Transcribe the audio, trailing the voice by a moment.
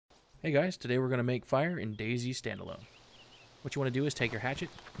Hey guys, today we're going to make fire in DayZ Standalone. What you want to do is take your hatchet,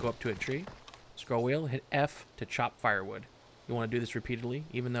 go up to a tree, scroll wheel, hit F to chop firewood. You want to do this repeatedly,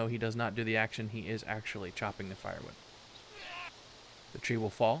 even though he does not do the action, he is actually chopping the firewood. The tree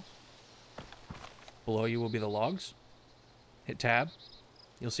will fall. Below you will be the logs. Hit tab.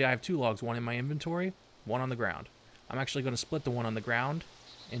 You'll see I have two logs, one in my inventory, one on the ground. I'm actually going to split the one on the ground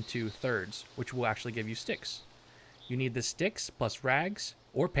into thirds, which will actually give you sticks. You need the sticks plus rags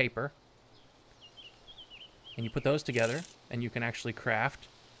or paper, and you put those together and you can actually craft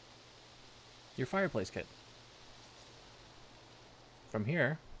your fireplace kit. From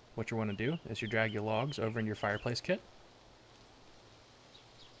here, what you want to do is you drag your logs over in your fireplace kit.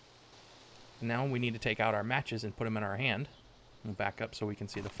 Now we need to take out our matches and put them in our hand. We'll back up so we can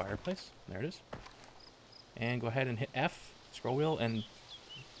see the fireplace. There it is. And go ahead and hit F, scroll wheel, and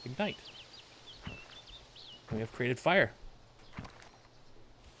ignite. We have created fire.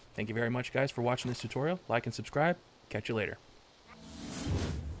 Thank you very much, guys, for watching this tutorial. Like and subscribe. Catch you later.